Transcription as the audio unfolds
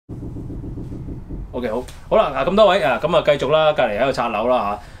OK 好啦，嗱咁多位啊，咁啊繼續啦，隔離喺度拆樓啦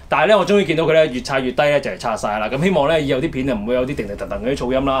嚇。但係咧，我終於見到佢咧越拆越低咧，就係拆晒啦。咁希望咧以後啲片就唔會有啲叮叮噹噹嗰啲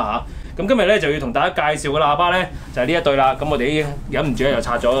噪音啦嚇。咁今日咧就要同大家介紹嘅喇叭咧就係呢一對啦。咁我哋已經忍唔住咧又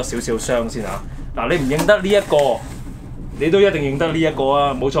拆咗少少箱先嚇。嗱，你唔認得呢一個，你都一定認得呢一個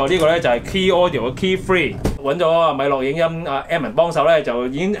啊！冇錯，呢個咧就係 Kii Audio 嘅 Kii Free， 揾咗米樂影音阿 Edmond 幫手咧，就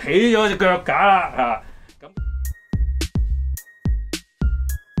已經起咗隻腳架啦嚇。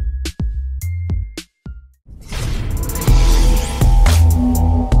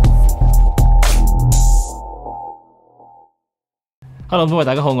Hello， 各位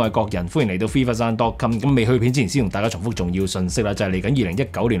大家好，我係國人，歡迎嚟到 feverSound.com。咁未去片之前，先同大家重複重要信息啦，就係嚟緊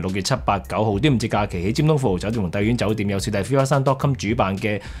2019年6月7、8、9號端午節假期，喺尖東富豪酒店同帝苑酒店有小弟 feverSound.com 主辦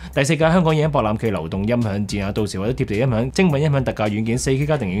嘅第4屆香港影音博覽暨流動音響展啊！到時或者貼地音響、精品音響特價軟件、4K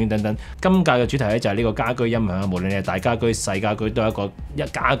家庭影院等等。今屆嘅主題咧就係呢個家居音響，無論你係大家居、細家居，都係一個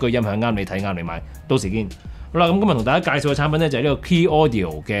家居音響啱你睇啱你買。到時見。好啦，咁今日同大家介紹嘅產品咧就係呢個 Kii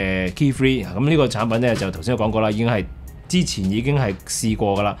Audio 嘅 Kii Free。咁呢個產品咧就頭先都講過啦，已經係。之前已經係試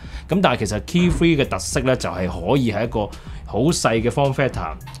過㗎啦，咁但係其實 Kii Free 嘅特色咧就係可以係一個好細嘅 form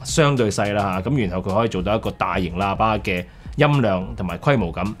factor， 相對細啦嚇，咁然後佢可以做到一個大型喇叭嘅音量同埋規模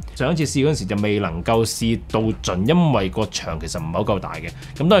感。上一次試嗰陣時就未能夠試到盡，因為個場其實唔係好夠大嘅，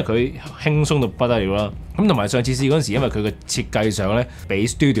咁都係佢輕鬆到不得了啦。咁同埋上次試嗰陣時，因為佢嘅設計上咧俾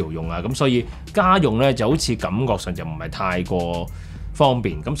studio 用啊，咁所以家用咧就好似感覺上就唔係太過方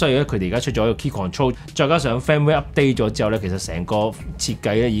便，咁所以咧佢哋而家出咗一個 Kii Control， 再加上 firmware update 咗之後咧，其實成個設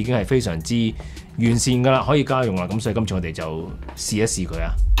計咧已經係非常之完善㗎啦，可以家用啦。咁所以今次我哋就試一試佢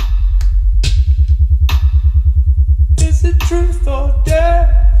啊。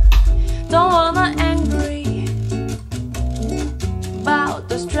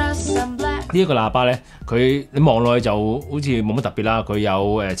呢一個喇叭咧，你望落去就好似冇乜特別啦。佢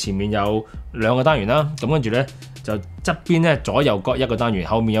有前面有2個單元啦，咁跟住咧就側邊咧左右各1個單元，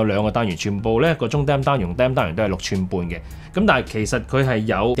後面有2個單元，全部咧個中低音單元、低音單元都係6寸半嘅。咁但係其實佢係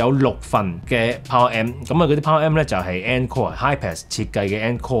有6份嘅 Power Amp， 咁啊嗰啲 Power Amp 咧就係 Encore Hi-Pass 設計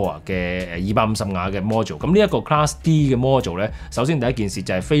嘅 Encore 嘅250瓦嘅 module。咁呢一個 Class D 嘅 module 咧，首先第一件事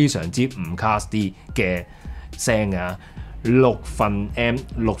就係非常之唔 Class D 嘅聲啊！6份 amp、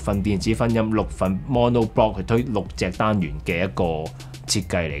6份電子分音、6份 mono block 去推6隻單元嘅一個設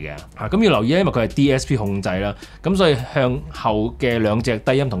計嚟嘅。咁要留意，因為佢係 DSP 控制啦，咁所以向後嘅2隻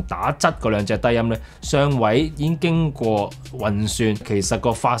低音同打側嗰2隻低音咧，上位已經經過運算，其實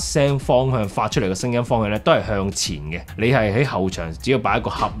個發聲方向、發出嚟嘅聲音方向咧都係向前嘅。你係喺後場，只要擺一個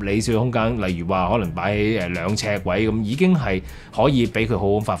合理少少空間，例如話可能擺喺2尺位咁，已經係可以俾佢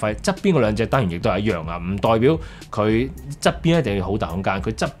好好發揮。側邊嗰2隻單元亦都係一樣啊，唔代表佢側邊一定要好大空間，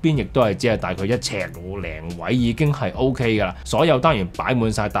佢側邊亦都係只係大概1尺零位已經係 OK 㗎啦。所有單元擺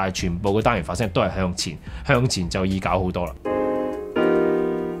滿晒，但係全部嘅單元發聲都係向前，向前就易搞好多啦。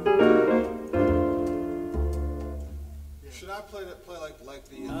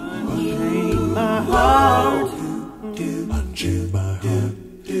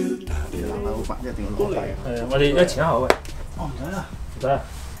我哋一前一後喂。哦，唔使啦，唔使啦，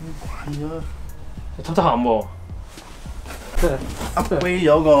慣咗，偷鹹喎。upgrade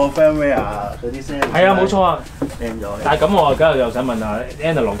咗個 firmware 嗰啲聲。係啊，冇錯啊，靚咗。但係咁我梗係又想問下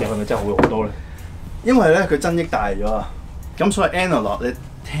Analog 嘅係咪真係好多咧？因為咧佢增益大咗啊，咁所以 Analog 你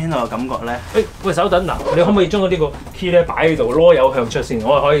聽落嘅感覺咧，喂手等嗱，你可唔可以將呢個 key 咧擺喺度，囉柚向出先？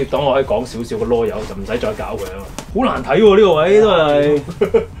我可以講少少個囉柚，就唔使再搞佢啊嘛。好難睇喎呢個位都係。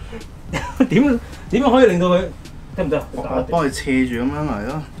點樣可以令到佢得唔得？我幫佢斜住咁樣嚟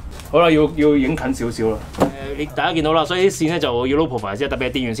咯。好啦，要影近少少啦。大家見到啦，所以啲線咧就要 low profile 先，特別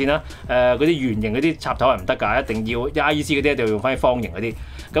係電源線啦。嗰啲圓形嗰啲插頭係唔得㗎，一定要 IEC 嗰啲一定要用翻啲方形嗰啲。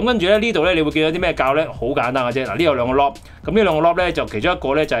咁跟住咧呢度咧，你會見到啲咩校咧？好簡單嘅啫。嗱，呢有2個 knob， 咁呢2個 knob 咧就其中一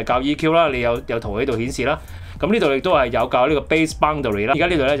個咧就係校 EQ 啦，你有圖喺度顯示啦。咁呢度亦都係有校呢個 bass boundary 啦。而家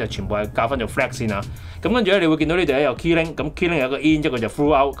呢度咧就全部係校翻做 flex 先啊。咁跟住咧，你會見到呢度咧有 key link， 咁 key link 有個 in， 一個就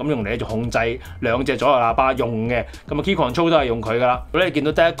throughout， 咁用嚟就控制2隻左右喇叭用嘅。咁啊 Kii Control 都係用佢噶啦。咁咧你見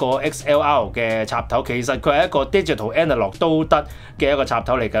到得一個 XLR 嘅插頭，其實佢係一個 digital analog 都得嘅一個插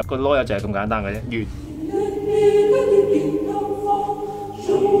頭嚟㗎。個囉柚就係咁簡單嘅啫，完。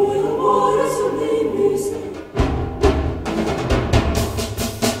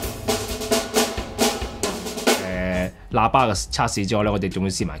喇叭嘅測試之外咧，我哋仲要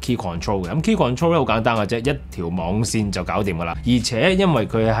試埋 Kii Control 嘅。咁 Kii Control 咧好簡單嘅啫，一條網線就搞掂㗎啦。而且因為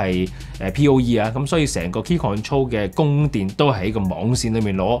佢係PoE 啊，咁所以成個 Kii Control 嘅供電都喺個網線裏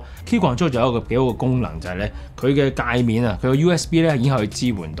面攞。Kii Control 仲有一個幾好嘅功能就係咧，佢嘅界面啊，佢個 USB 咧已經可以支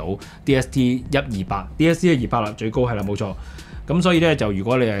援到 DST 128啦，最高係啦冇錯。咁咁所以咧就如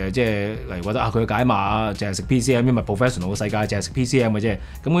果你係即係例如覺得佢解碼啊，淨係食 PCM， 因為 professional 嘅世界淨係食 PCM 嘅啫，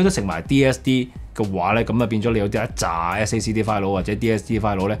咁佢都食埋 DSD 嘅話咧，咁啊變咗你有啲一紮 SACD file 或者 DSD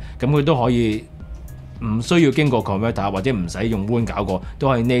file 咧，咁佢都可以唔需要經過 converter 或者唔使用 WAN 搞過，都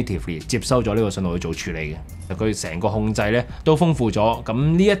可以 natively 接收咗呢個信號去做處理嘅。佢成個控制咧都豐富咗。咁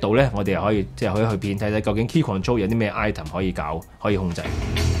呢一度咧，我哋又可以即係可以去片睇睇究竟 Kii Control 有啲咩 item 可以搞，可以控制。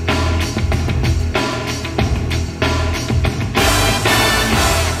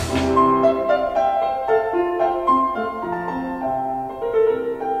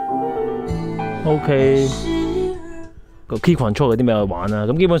OK。個 Kii Control 有啲咩去玩啊？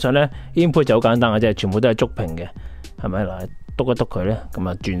咁基本上咧 input 就好簡單嘅啫，全部都係觸屏嘅，係咪嗱？篤一篤佢咧，咁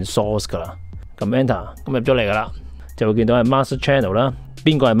啊轉 source 噶啦，咁 enter 咁入咗嚟噶啦，就會見到係 master channel 啦。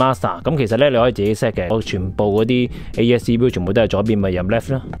邊個係 master？ 咁其實咧你可以自己 set 嘅，我全部嗰啲 AES CPU 全部都係左邊咪入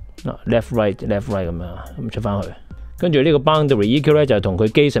left 啦，left right 咁樣，咁出翻去。跟住呢個 boundary EQ 咧就同佢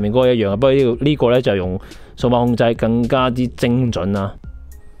機上面嗰個一樣，不過呢個咧就用數碼控制更加之精準啦。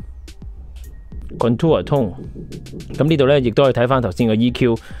Contour tone， 咁呢度咧亦都可以睇翻頭先個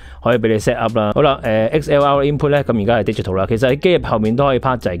EQ， 可以俾你 set up 啦。好啦，XLR input 咧，咁而家係 digital 啦。其實喺機入後面都可以拍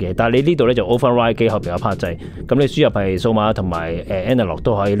掣嘅，但係你呢度咧就 override 機後邊有拍掣。咁你輸入係數碼同埋analog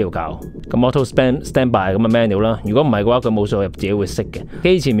都可以呢度教。咁 auto standby 咁嘅 manual 啦。如果唔係嘅話，佢冇數入自己會熄嘅。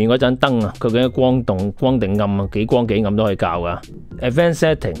機前面嗰陣燈啊，究竟光定暗啊，幾光幾暗都可以教噶。Advanced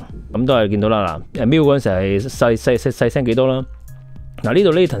setting 咁都係見到啦嗱，MIL 嗰陣時係細聲幾多啦。嗱呢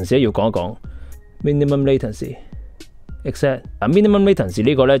度 latency 要講一講。Minimum latency，exact。minimum latency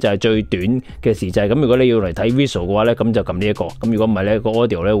呢個咧就係最短嘅時滯。咁如果你要嚟睇 visual 嘅話咧，咁就撳呢一個。咁如果唔係咧，個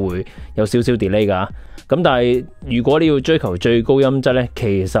audio 咧會有少少 delay 㗎。咁但係如果你要追求最高音質咧，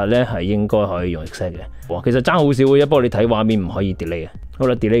其實咧係應該可以用 exact 嘅。其實爭好少嘅，不過你睇畫面唔可以 delay 嘅。好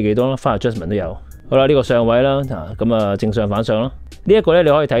啦 ，delay 幾多啦 ？Fine adjustment 都有。好啦，呢個上位啦，咁啊正上反上啦。呢一個咧，你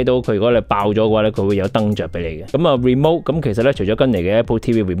可以睇到佢如果你爆咗嘅話咧，佢會有燈着俾你嘅。咁啊 remote， 咁其實咧除咗跟嚟嘅 Apple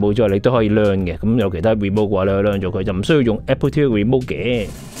TV remote 之外，你都可以 learn 嘅。咁有其他 remote 嘅話，你可以 learn 咗佢，就唔需要用 Apple TV remote 嘅。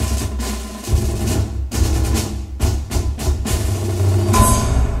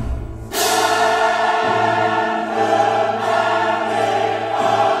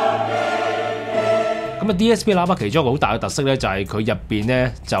咁啊 DSP 喇叭其中一個好大嘅特色咧，就係佢入邊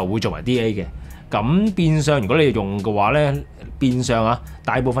咧就會做埋 DA 嘅。咁變相如果你用嘅話咧，變相啊，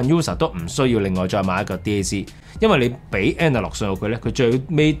大部分 user 都唔需要另外再買一個 DAC， 因為你俾 analog 信號佢咧，佢最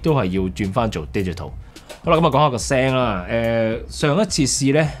尾都係要轉翻做 digital。好啦，咁啊講下個聲啦。上一次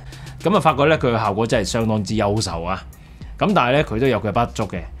試咧，咁啊發覺咧佢嘅效果真係相當之優秀啊。咁但係咧佢都有佢不足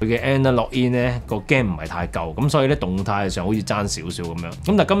嘅，佢嘅 analog in 咧個 gain 唔係太夠，咁所以咧動態上好似爭少少咁樣。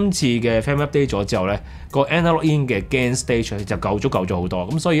咁但係今次嘅 firmware update 咗之後咧，個 analog in 嘅 gain stage 就夠咗好多。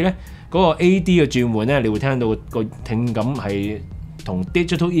咁所以咧嗰個 AD 嘅轉換咧，你會聽到個聽感係同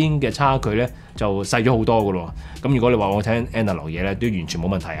digital in 嘅差距咧就細咗好多噶咯。咁如果你話我聽 analog 嘢咧，都完全冇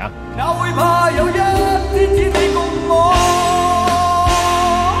問題啊。會怕有一天只你共我。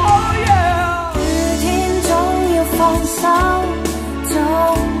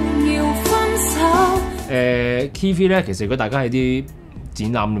Kii 咧，其實如果大家喺啲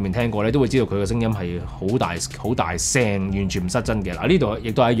展覽裏面聽過咧，都會知道佢嘅聲音係好大聲，完全唔失真嘅。嗱呢度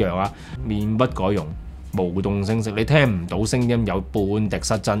亦都係一樣啊，面不改容，無動聲色，你聽唔到聲音有半滴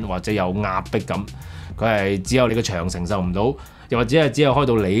失真或者有壓迫感，佢係只有你個場承受唔到，又或者係只有開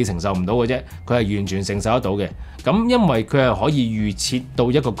到你承受唔到嘅啫，佢係完全承受得到嘅。咁因為佢係可以預設到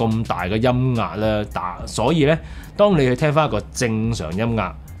一個咁大嘅音壓啦，所以咧，當你去聽翻一個正常音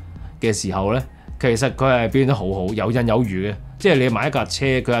壓嘅時候咧，其實佢係表現得好好，有印有餘嘅。即係你買一架車，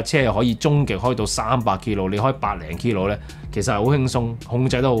佢架車係可以終極開到300 kilo， 你開百零 kilo 咧，其實係好輕鬆，控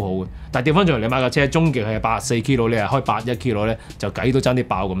制得好好嘅。但係調翻轉嚟，你買架車終極係84 kilo， 你係開81 kilo 咧，就計到爭啲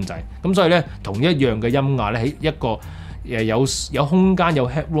爆咁滯。咁所以咧，同一樣嘅音壓咧，喺一個有空間有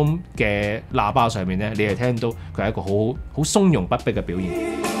headroom 嘅喇叭上面咧，你係聽到佢係一個好鬆容不迫嘅表現。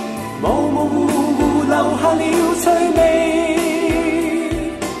留下了趣味。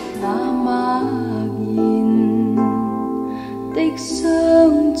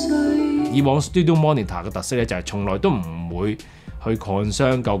以往 Studio Monitor 嘅特色咧，就係從來都唔會去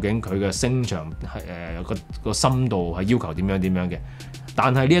concern究竟佢嘅聲場係個深度係要求點樣嘅。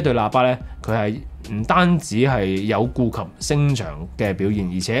但係呢一對喇叭咧，佢係唔單止係有顧及聲場嘅表現，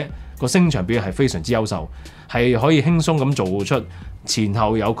而且個聲場表現係非常之優秀，係可以輕鬆咁做出前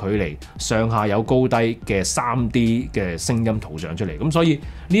後有距離、上下有高低嘅 3D 嘅聲音圖像出嚟。咁所以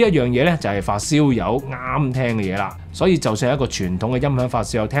呢一樣嘢呢，就係發燒友啱聽嘅嘢啦。所以就算係一個傳統嘅音響發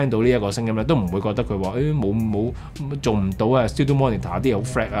燒友聽到呢一個聲音咧，都唔會覺得佢話冇做唔到啊 ，Studio Monitor 啲好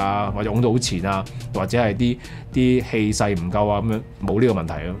flat 啊，或者拱到好前啊，或者係啲氣勢唔夠啊咁樣，冇呢個問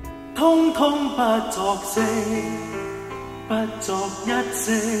題咯。通通不作聲，不作一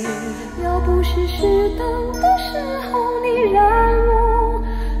聲。要不是適當的時候，你讓我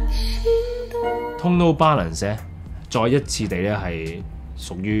心動。Tonal balance 再一次地咧係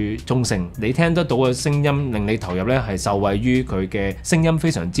屬於中性，你聽得到嘅聲音令你投入咧係受惠於佢嘅聲音非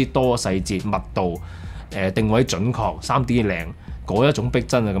常之多細節、密度、定位準確、3D 靚嗰一種逼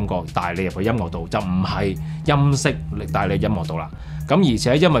真嘅感覺帶你入去音樂度，就唔係音色帶你音樂度啦。咁而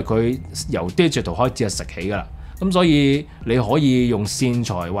且因為佢由 digital 開始係食起㗎啦，咁所以你可以用線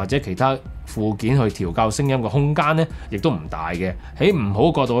材或者其他附件去調校聲音嘅空間咧，亦都唔大嘅。喺唔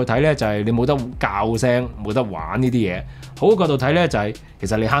好角度去睇咧，就係你冇得校聲，冇得玩呢啲嘢。好角度睇咧，就係其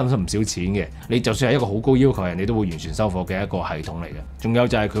實你慳咗唔少錢嘅。你就算係一個好高要求人，你都會完全收貨嘅一個系統嚟嘅。仲有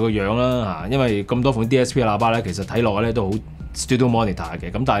就係佢個樣啦嚇，因為咁多款 DSP 喇叭咧，其實睇落咧都好 Studio Monitor 嘅。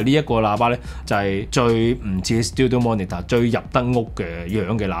咁但係呢一個喇叭咧，就係最唔似 Studio Monitor、最入得屋嘅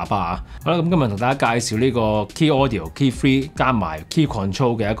樣嘅喇叭啊。好啦，咁今日同大家介紹呢個 Kii Audio、Kii Free 加埋 Kii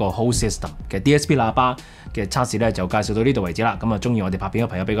Control 嘅一個 whole system 嘅 DSP 喇叭嘅測試咧，就介紹到呢度為止啦。咁啊，中意我哋拍片嘅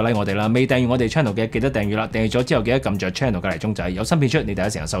朋友俾個 like 我哋啦，未訂閱我哋 channel 嘅記得訂閱啦。訂閱咗之後記得撳著 channel 隔離鐘仔，有新片出你第一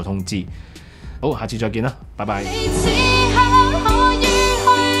時間收通知。好，下次再見啦，拜拜。